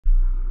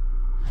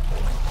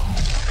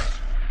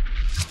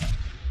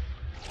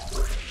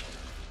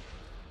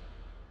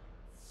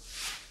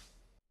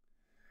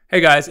Hey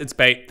guys, it's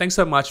Bait. Thanks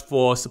so much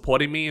for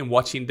supporting me and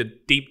watching the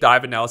deep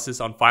dive analysis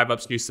on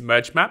 5up's new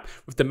submerged map.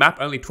 With the map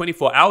only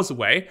 24 hours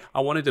away, I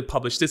wanted to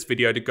publish this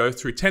video to go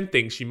through 10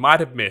 things you might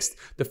have missed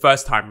the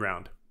first time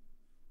round.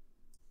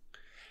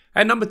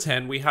 At number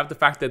 10, we have the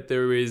fact that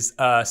there is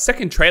a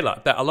second trailer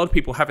that a lot of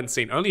people haven't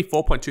seen. Only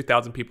 4.2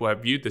 thousand people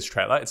have viewed this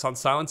trailer. It's on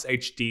Silence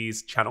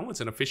HD's channel.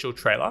 It's an official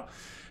trailer,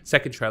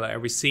 second trailer,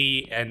 and we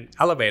see an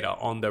elevator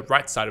on the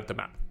right side of the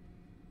map.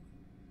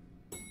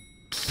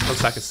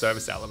 Looks like a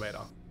service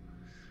elevator.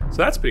 So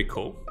that's pretty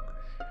cool.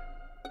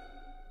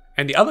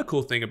 And the other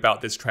cool thing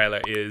about this trailer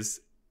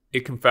is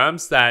it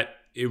confirms that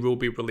it will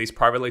be released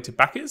privately to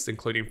backers,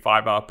 including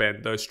 5up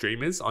and those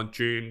streamers, on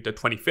June the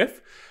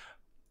 25th.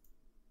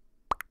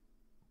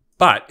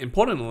 But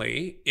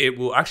importantly, it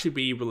will actually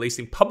be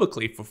releasing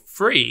publicly for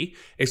free,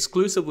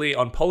 exclusively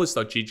on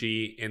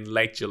Polish.gg in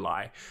late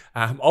July.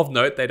 Of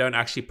note, they don't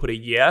actually put a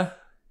year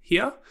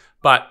here,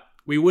 but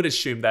we would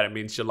assume that it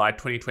means July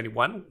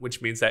 2021,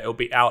 which means that it'll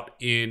be out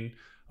in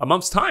a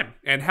month's time.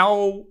 And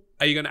how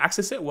are you going to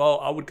access it?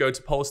 Well, I would go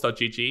to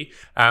Polish.gg.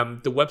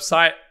 The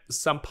website,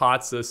 some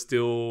parts are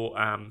still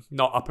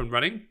not up and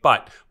running,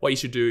 but what you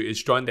should do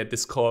is join their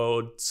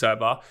Discord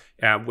server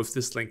with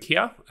this link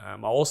here.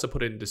 I'll also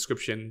put it in the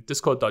description,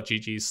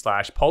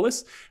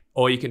 discord.gg/Polis,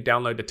 or you can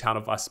download the Town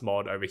of Us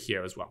mod over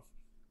here as well.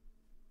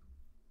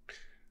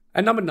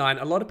 At number 9,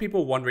 a lot of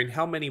people are wondering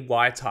how many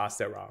wire tasks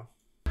there are.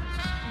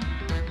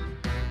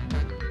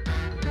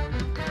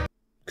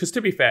 Because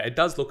to be fair, it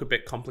does look a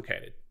bit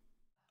complicated.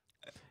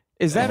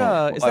 Is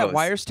that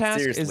wires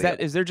task?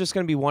 Is there just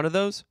going to be one of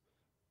those?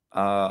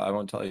 I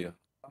won't tell you.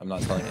 I'm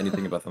not telling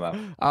anything about the map.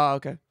 Oh,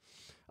 okay.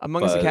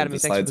 Among Us Academy,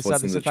 thanks for the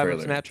sub. The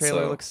 5up's map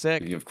trailer looks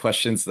sick. If you have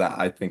questions that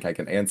I think I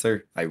can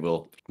answer, I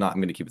will. If not, I'm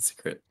going to keep it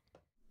secret.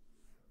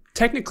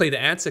 Technically, the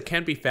answer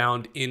can be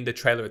found in the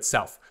trailer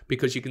itself,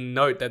 because you can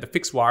note that the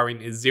fixed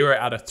wiring is 0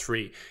 out of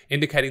 3,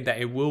 indicating that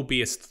it will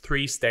be a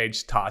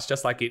 3-stage task,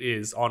 just like it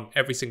is on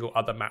every single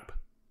other map.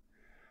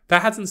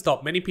 That hasn't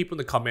stopped many people in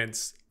the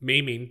comments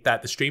memeing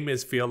that the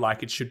streamers feel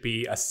like it should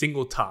be a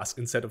single task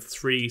instead of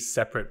 3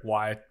 separate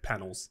wire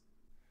panels.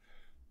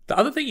 The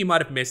other thing you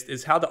might have missed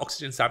is how the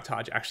oxygen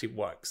sabotage actually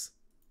works.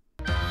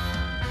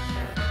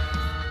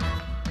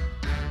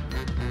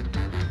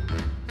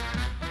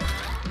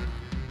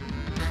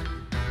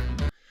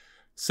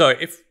 So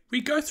if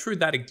we go through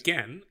that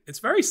again, it's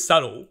very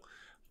subtle,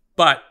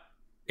 but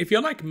if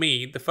you're like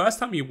me, the first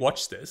time you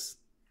watch this,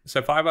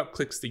 so 5up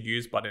clicks the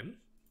use button,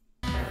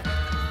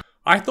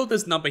 I thought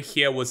this number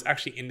here was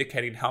actually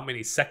indicating how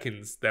many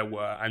seconds there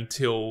were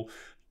until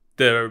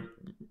the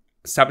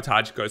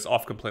sabotage goes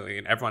off completely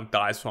and everyone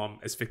dies from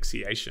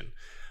asphyxiation.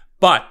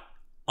 But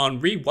on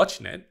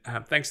rewatching it,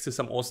 thanks to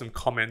some awesome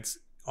comments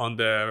on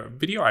the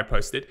video I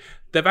posted,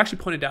 they've actually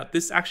pointed out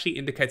this actually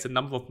indicates a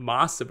number of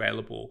masks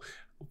available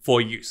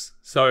for use.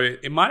 So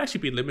it might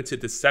actually be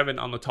limited to 7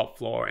 on the top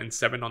floor and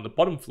 7 on the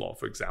bottom floor,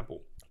 for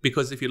example.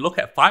 Because if you look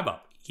at 5up,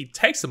 he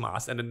takes a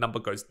mask and the number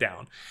goes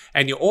down.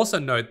 And you also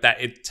note that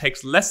it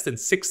takes less than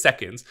 6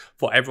 seconds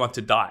for everyone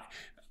to die.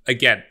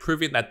 Again,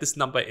 proving that this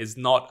number is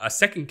not a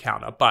second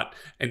counter, but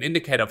an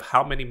indicator of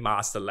how many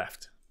masks are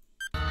left.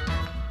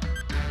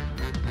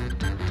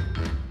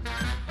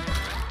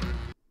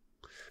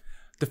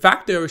 The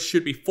fact there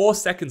should be 4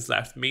 seconds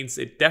left means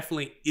it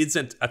definitely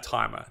isn't a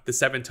timer, the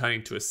 7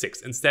 turning to a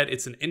 6. Instead,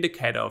 it's an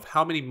indicator of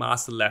how many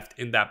masks are left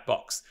in that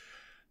box.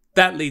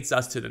 That leads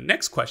us to the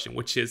next question,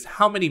 which is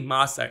how many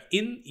masks are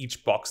in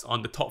each box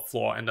on the top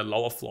floor and the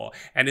lower floor?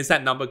 And is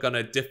that number going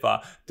to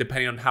differ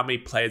depending on how many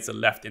players are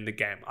left in the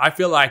game? I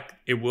feel like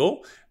it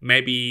will.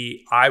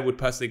 Maybe I would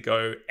personally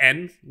go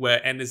N,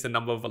 where N is the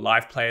number of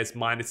alive players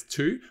minus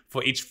 2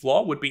 for each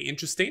floor would be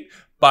interesting,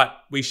 but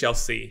we shall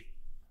see.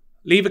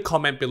 Leave a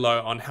comment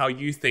below on how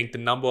you think the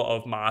number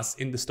of masks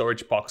in the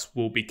storage box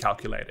will be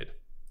calculated.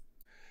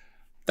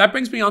 That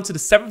brings me on to the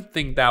 7th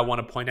thing that I want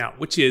to point out,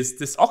 which is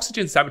this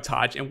oxygen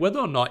sabotage and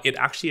whether or not it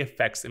actually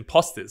affects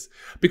imposters.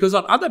 Because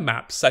on other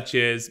maps, such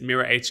as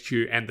Mirror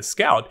HQ and the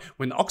Scout,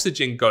 when the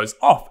oxygen goes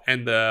off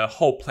and the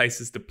whole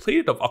place is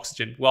depleted of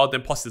oxygen, well, the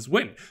imposters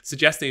win,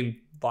 suggesting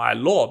by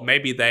law,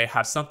 maybe they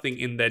have something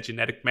in their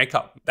genetic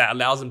makeup that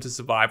allows them to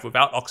survive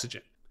without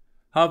oxygen.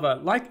 However,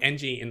 like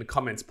NG in the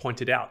comments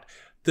pointed out,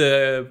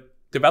 the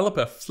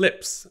developer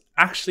 5up's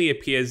actually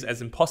appears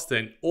as imposter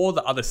in all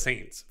the other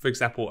scenes. For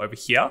example, over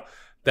here,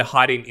 they're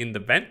hiding in the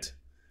vent.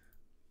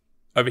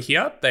 Over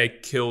here, they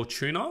kill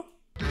Tuna.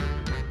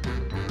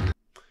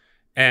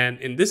 And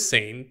in this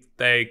scene,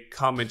 they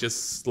come and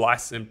just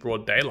slice in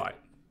broad daylight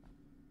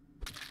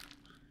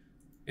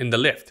in the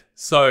lift.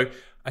 So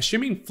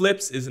assuming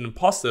 5up's is an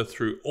imposter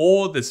through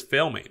all this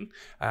filming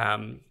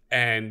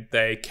and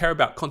they care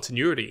about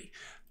continuity,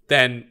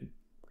 then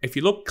if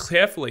you look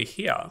carefully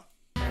here,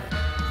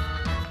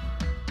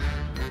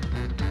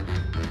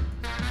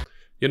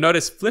 you'll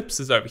notice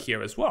 5up's is over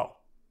here as well.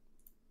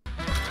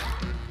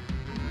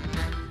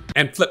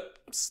 And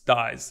 5up's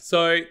dies.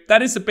 So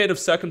that is a bit of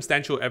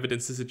circumstantial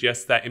evidence to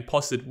suggest that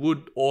imposters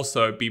would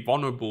also be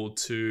vulnerable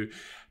to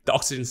the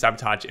oxygen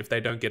sabotage if they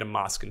don't get a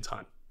mask in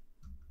time.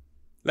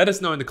 Let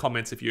us know in the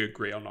comments if you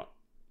agree or not.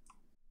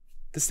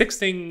 The sixth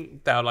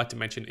thing that I'd like to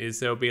mention is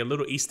there will be a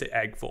little Easter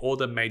egg for all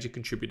the major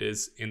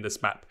contributors in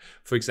this map.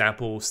 For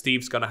example,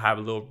 Steve's going to have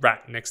a little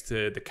rat next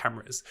to the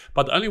cameras.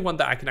 But the only one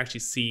that I can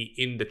actually see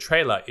in the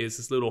trailer is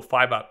this little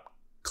 5up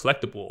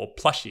collectible or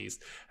plushies.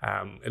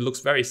 It looks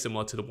very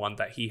similar to the one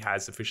that he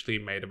has officially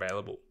made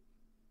available.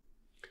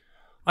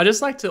 I'd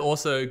just like to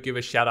also give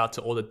a shout out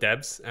to all the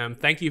devs.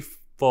 Thank you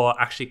for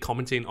actually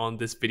commenting on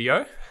this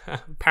video.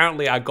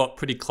 Apparently I got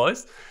pretty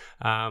close.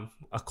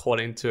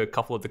 According to a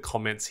couple of the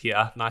comments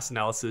here, nice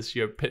analysis,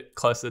 you're a bit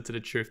closer to the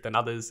truth than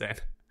others, and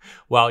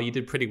well, you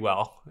did pretty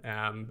well.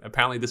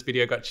 Apparently this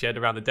video got shared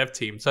around the dev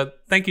team, so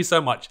thank you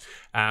so much.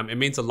 It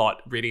means a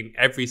lot reading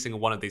every single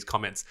one of these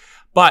comments.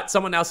 But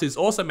someone else who's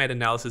also made an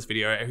analysis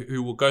video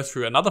who will go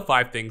through another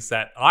 5 things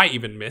that I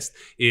even missed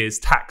is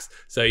Tax.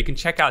 So you can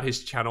check out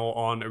his channel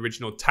on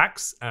Original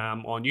Tax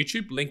on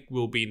YouTube. Link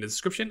will be in the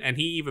description, and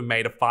he even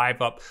made a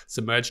 5up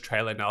submerged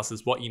trailer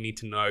analysis, what you need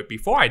to know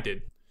before I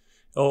did.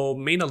 It'll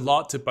mean a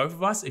lot to both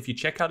of us if you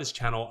check out his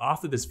channel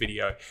after this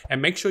video,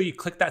 and make sure you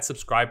click that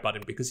subscribe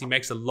button because he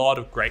makes a lot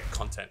of great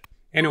content.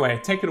 Anyway,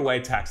 take it away,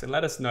 Tax, and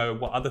let us know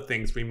what other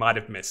things we might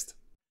have missed.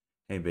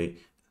 Hey B,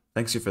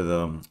 thanks you for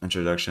the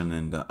introduction,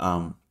 and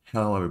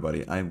hello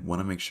everybody. I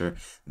want to make sure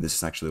this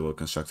is actually well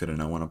constructed,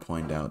 and I want to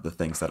point out the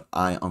things that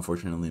I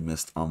unfortunately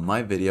missed on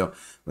my video,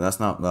 but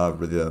that's not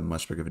really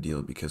much big of a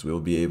deal because we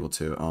will be able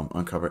to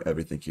uncover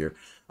everything here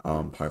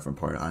part from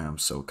part. I am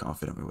so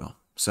confident we will.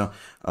 So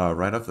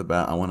right off the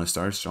bat, I want to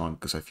start strong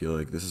because I feel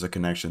like this is a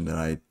connection that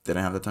I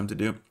didn't have the time to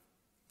do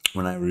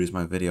when I released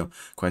my video,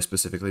 quite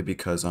specifically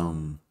because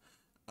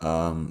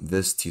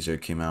this teaser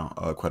came out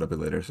quite a bit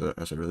later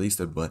as I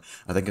released it, but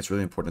I think it's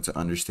really important to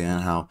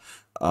understand how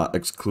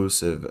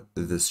exclusive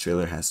this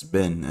trailer has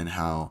been and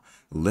how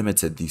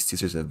limited these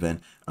teasers have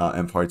been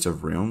in parts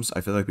of rooms.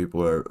 I feel like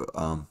people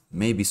are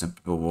maybe some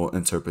people will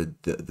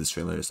interpret this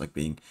trailer as like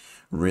being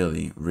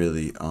really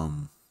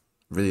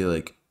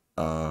like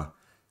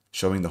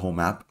showing the whole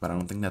map, but I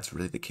don't think that's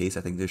really the case. I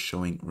think they're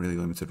showing really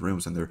limited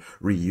rooms and they're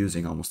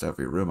reusing almost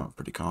every room. I'm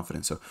pretty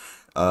confident. So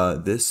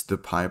the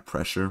pipe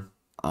pressure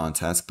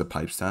task, the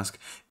pipes task,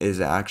 is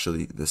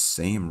actually the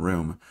same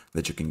room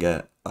that you can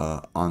get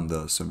on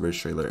the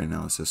submerged trailer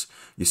analysis.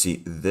 You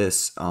see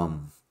this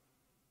the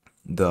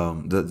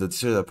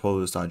teaser that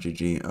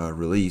polos.gg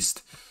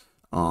released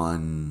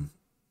on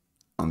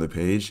the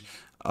page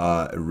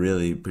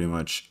really pretty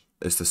much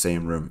is the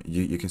same room.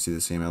 You can see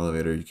the same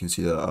elevator. You can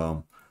see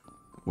the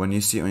when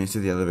you see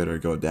the elevator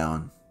go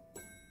down,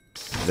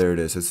 there it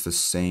is. It's the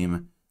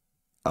same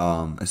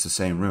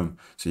room.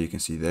 So you can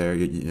see there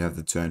you have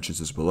the 2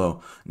 entrances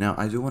below. Now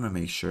I do want to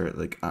make sure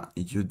like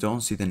you don't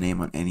see the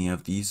name on any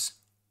of these,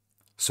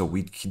 so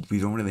we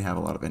don't really have a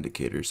lot of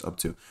indicators up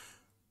to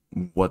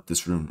what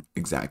this room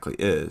exactly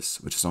is,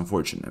 which is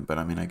unfortunate, but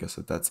I mean I guess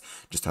that's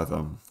just how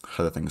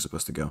the thing is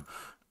supposed to go.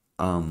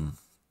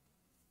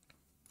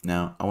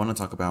 Now I want to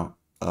talk about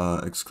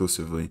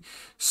exclusively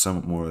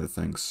some more of the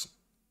things.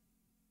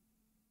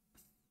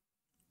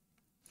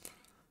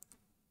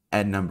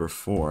 At number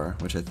 4,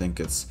 which I think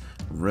it's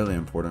really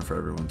important for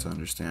everyone to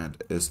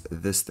understand, is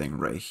this thing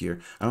right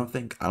here. I don't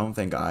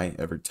think I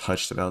ever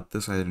touched about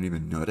this. I didn't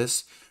even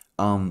notice.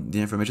 The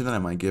information that I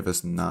might give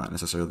is not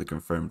necessarily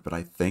confirmed, but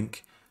I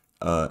think,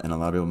 and a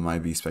lot of people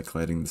might be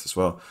speculating this as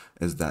well,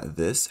 is that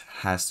this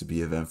has to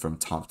be event from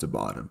top to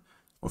bottom,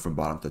 or from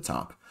bottom to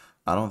top.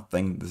 I don't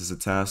think this is a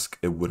task.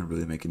 It wouldn't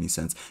really make any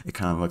sense. It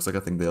kind of looks like a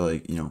thing that,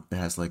 like, you know, it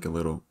has like a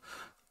little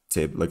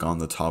tape like on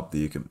the top that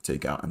you can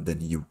take out and then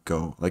you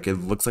go, like, it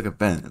looks like a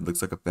vent. It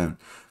looks like a vent.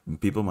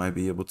 People might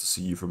be able to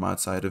see you from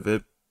outside of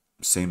it,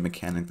 same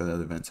mechanic that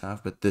other vents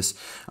have, but this,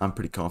 I'm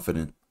pretty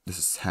confident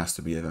this has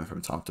to be a vent from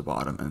top to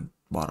bottom and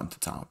bottom to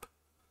top.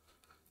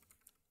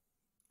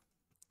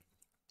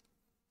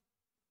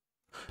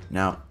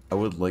 Now I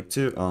would like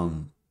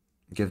to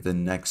give the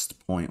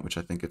next point, which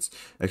I think it's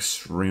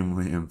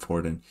extremely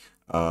important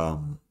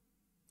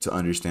to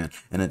understand,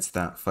 and it's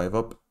that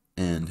 5up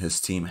and his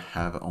team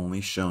have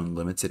only shown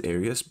limited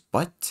areas,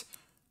 but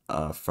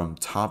from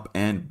top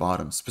and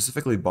bottom,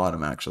 specifically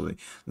bottom actually.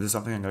 This is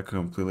something I got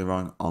completely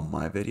wrong on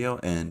my video,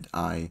 and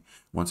I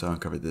want to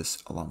uncover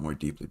this a lot more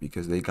deeply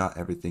because they got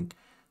everything,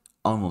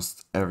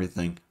 almost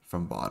everything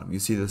from bottom. You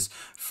see this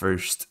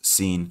first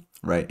scene,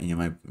 right? And you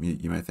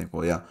might think,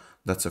 well, yeah,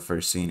 that's the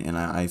first scene, and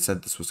I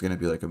said this was going to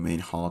be like a main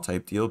hall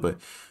type deal, but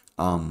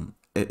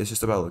it's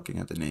just about looking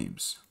at the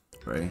names,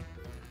 right?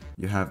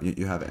 You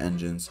have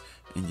engines,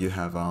 and you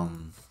have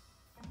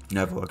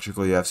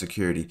electrical, you have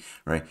security,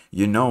 right?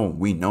 We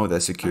know that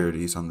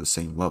security is on the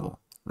same level,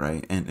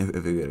 right? And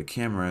if we go to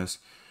cameras,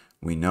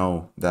 we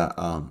know that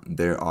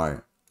there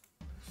are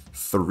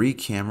 3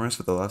 cameras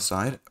for the left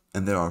side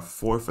and there are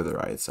 4 for the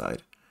right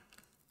side.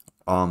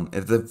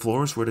 If the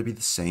floors were to be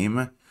the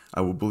same, I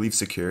will believe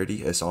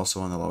security is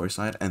also on the lower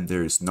side, and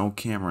there is no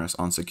cameras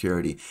on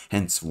security,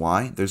 hence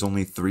why there's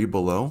only 3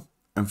 below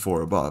and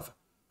 4 above,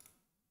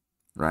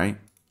 right?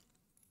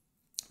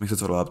 makes the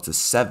total up to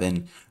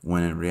 7,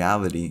 when in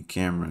reality,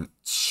 camera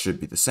should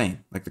be the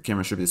same. Like, the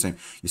camera should be the same.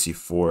 You see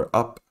 4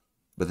 up,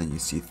 but then you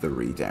see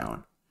 3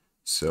 down.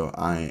 So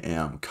I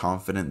am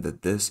confident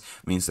that this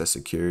means that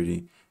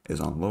security is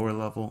on lower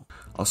level.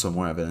 Also,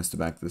 more evidence to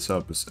back this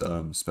up is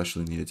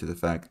especially needed to the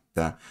fact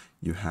that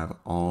you have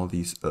all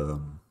these,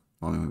 well,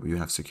 you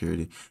have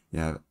security, you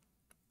have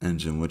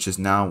engine, which is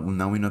now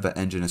we know that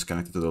engine is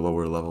connected to the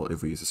lower level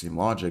if we use the same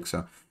logic.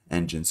 So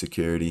engine,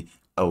 security,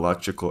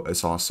 electrical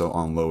is also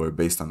on lower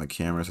based on the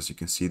cameras. As you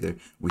can see there,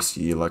 we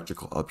see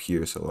electrical up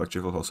here, so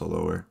electrical is also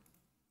lower.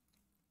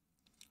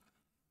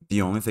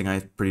 The only thing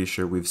I'm pretty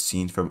sure we've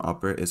seen from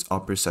upper is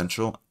upper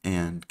central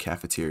and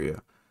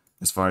cafeteria.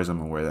 As far as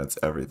I'm aware, that's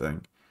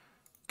everything.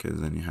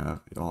 Because then you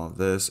have all of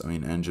this. I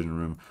mean, engine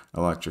room,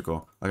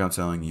 electrical. Like I'm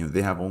telling you,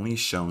 they have only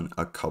shown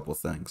a couple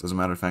things. As a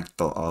matter of fact,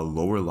 the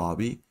lower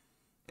lobby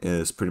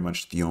is pretty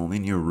much the only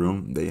new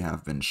room they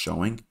have been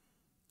showing.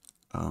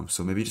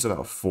 So maybe just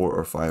about 4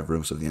 or 5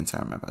 rooms of the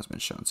entire map has been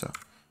shown. So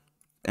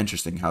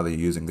interesting how they're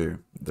using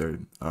their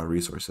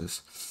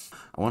resources.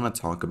 I want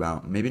to talk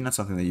about maybe not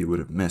something that you would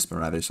have missed, but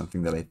rather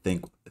something that I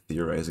think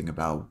theorizing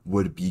about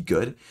would be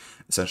good.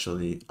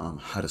 Essentially,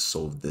 how to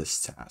solve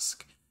this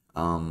task.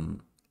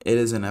 It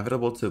is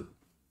inevitable to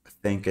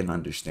think and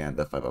understand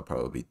that 5up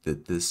probably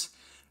did this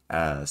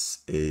as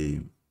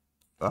a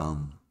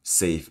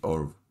safe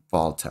or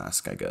vault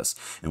task, I guess,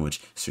 in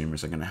which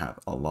streamers are going to have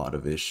a lot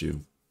of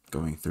issue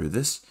going through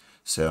this.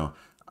 So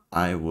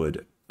I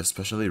would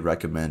especially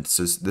recommend,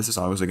 since this is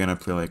always going to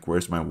play like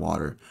where's my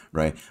water,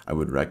 right? I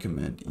would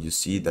recommend you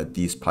see that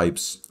these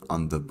pipes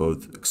on the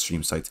both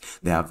extreme sites,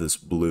 they have this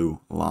blue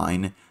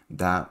line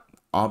that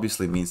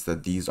obviously means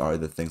that these are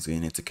the things that you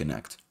need to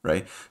connect,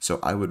 right? So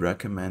I would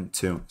recommend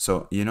to,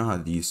 so you know how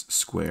these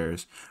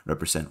squares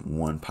represent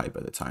one pipe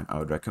at a time. I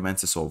would recommend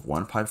to solve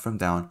one pipe from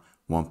down,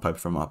 one pipe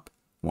from up,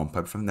 one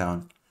pipe from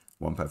down,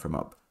 one pipe from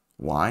up.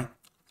 Why?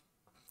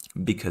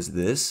 Because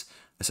this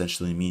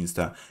essentially means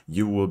that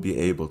you will be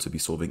able to be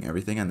solving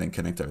everything and then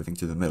connect everything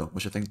to the middle,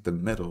 which I think the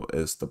middle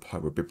is the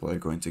part where people are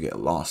going to get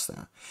lost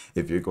at.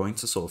 If you're going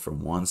to solve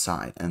from one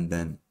side and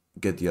then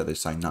get the other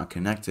side not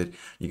connected,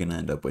 you're going to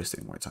end up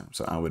wasting more time.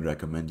 So I would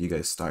recommend you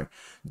guys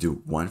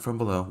do one from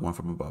below, one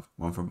from above,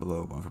 one from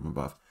below, one from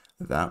above.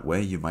 That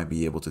way you might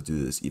be able to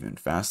do this even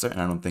faster,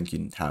 and I don't think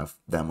you have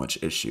that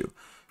much issue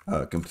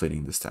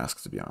completing this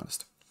task, to be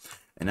honest.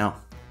 And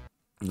now,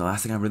 the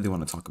last thing I really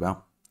want to talk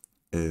about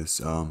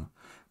is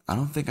I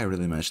don't think I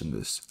really mentioned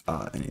this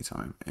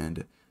anytime,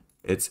 and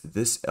it's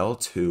this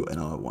L2 and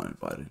L1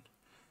 button.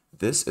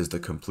 This is the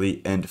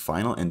complete and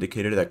final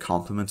indicator that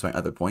complements my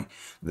other point.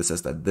 This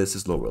says that this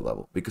is lower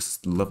level because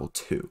it's level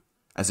 2,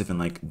 as if in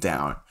like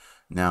down.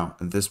 Now,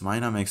 this might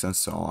not make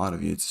sense to a lot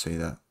of you to say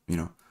that, you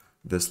know,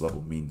 this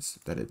level means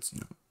that it's,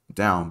 you know,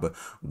 down, but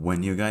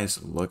when you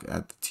guys look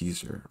at the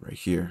teaser right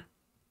here,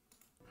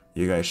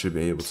 you guys should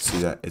be able to see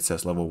that it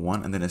says level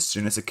 1, and then as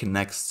soon as it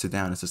connects to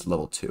down, it says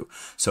level 2.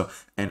 So,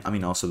 and I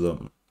mean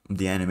also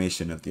the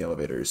animation of the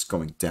elevator is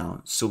going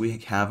down. So we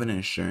have an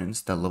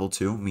assurance that level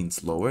 2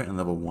 means lower and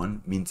level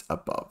 1 means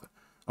above.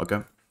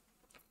 Okay?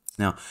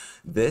 Now,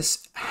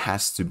 this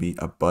has to be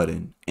a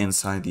button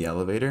inside the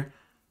elevator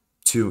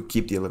to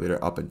keep the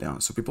elevator up and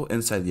down. So people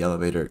inside the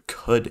elevator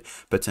could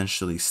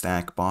potentially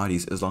stack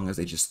bodies as long as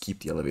they just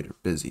keep the elevator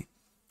busy.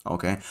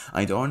 Okay,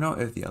 I don't know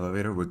if the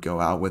elevator would go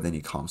out with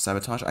any comm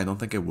sabotage. I don't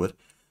think it would,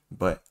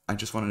 but I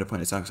just wanted to point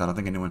this out because I don't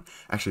think anyone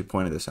actually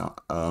pointed this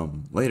out.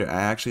 Later,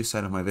 I actually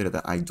said in my video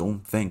that I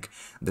don't think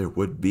there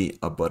would be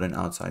a button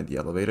outside the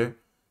elevator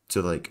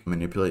to like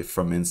manipulate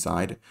from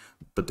inside,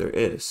 but there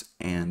is,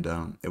 and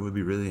it would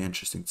be really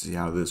interesting to see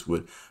how this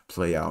would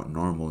play out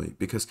normally,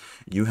 because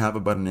you have a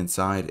button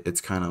inside.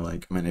 It's kind of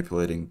like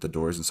manipulating the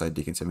doors inside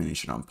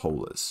decontamination on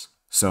Polis.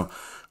 So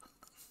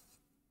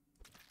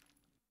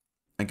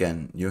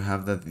again, you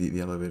have that the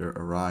elevator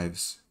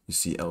arrives, you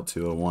see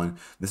L2, L1.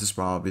 This is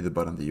probably the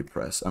button that you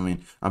press. I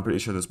mean, I'm pretty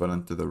sure this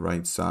button to the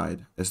right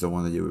side is the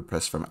one that you would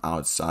press from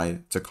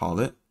outside to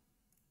call it.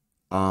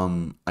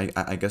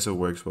 I guess it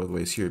works both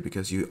ways here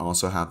because you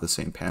also have the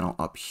same panel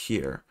up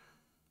here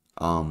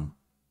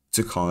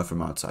to call it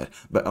from outside.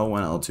 But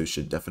L1, L2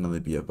 should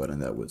definitely be a button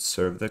that would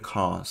serve the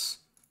cause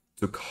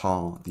to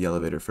call the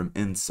elevator from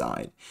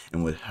inside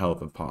and would help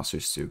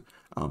imposters to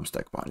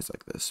stack bodies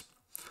like this.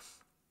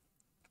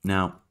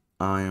 Now,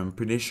 I am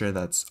pretty sure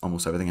that's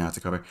almost everything I have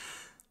to cover.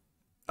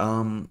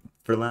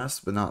 For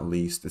last but not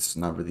least, this is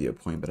not really a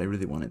point, but I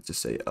really wanted to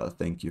say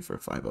thank you for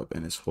 5up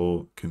and his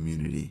whole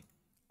community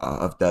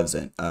of devs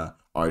and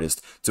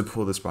artists to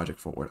pull this project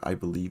forward. I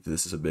believe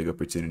this is a big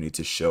opportunity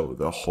to show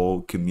the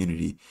whole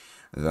community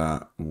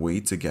that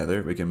we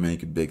together, we can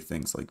make big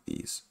things like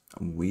these.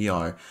 We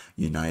are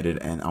united,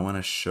 and I want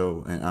to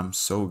show, and I'm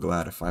so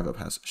glad 5up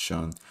has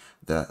shown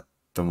that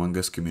the Among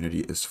Us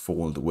community is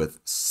full with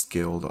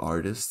skilled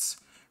artists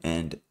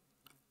and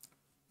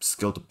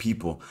skilled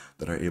people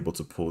that are able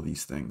to pull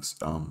these things.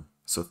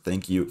 So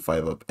thank you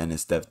 5up and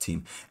his dev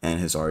team and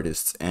his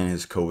artists and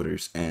his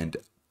coders and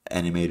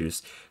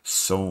animators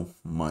so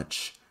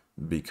much,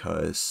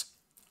 because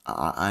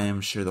I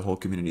am sure the whole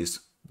community is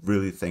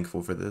really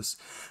thankful for this,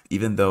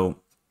 even though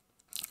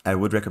I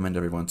would recommend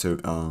everyone to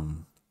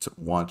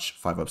watch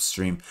 5up's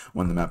stream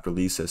when the map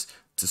releases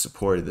to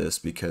support this,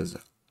 because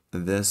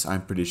this,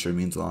 I'm pretty sure,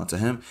 means a lot to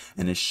him,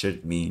 and it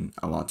should mean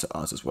a lot to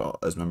us as well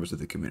as members of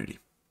the community.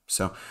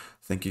 So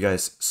thank you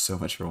guys so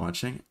much for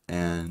watching,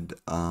 and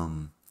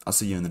I'll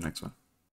see you in the next one.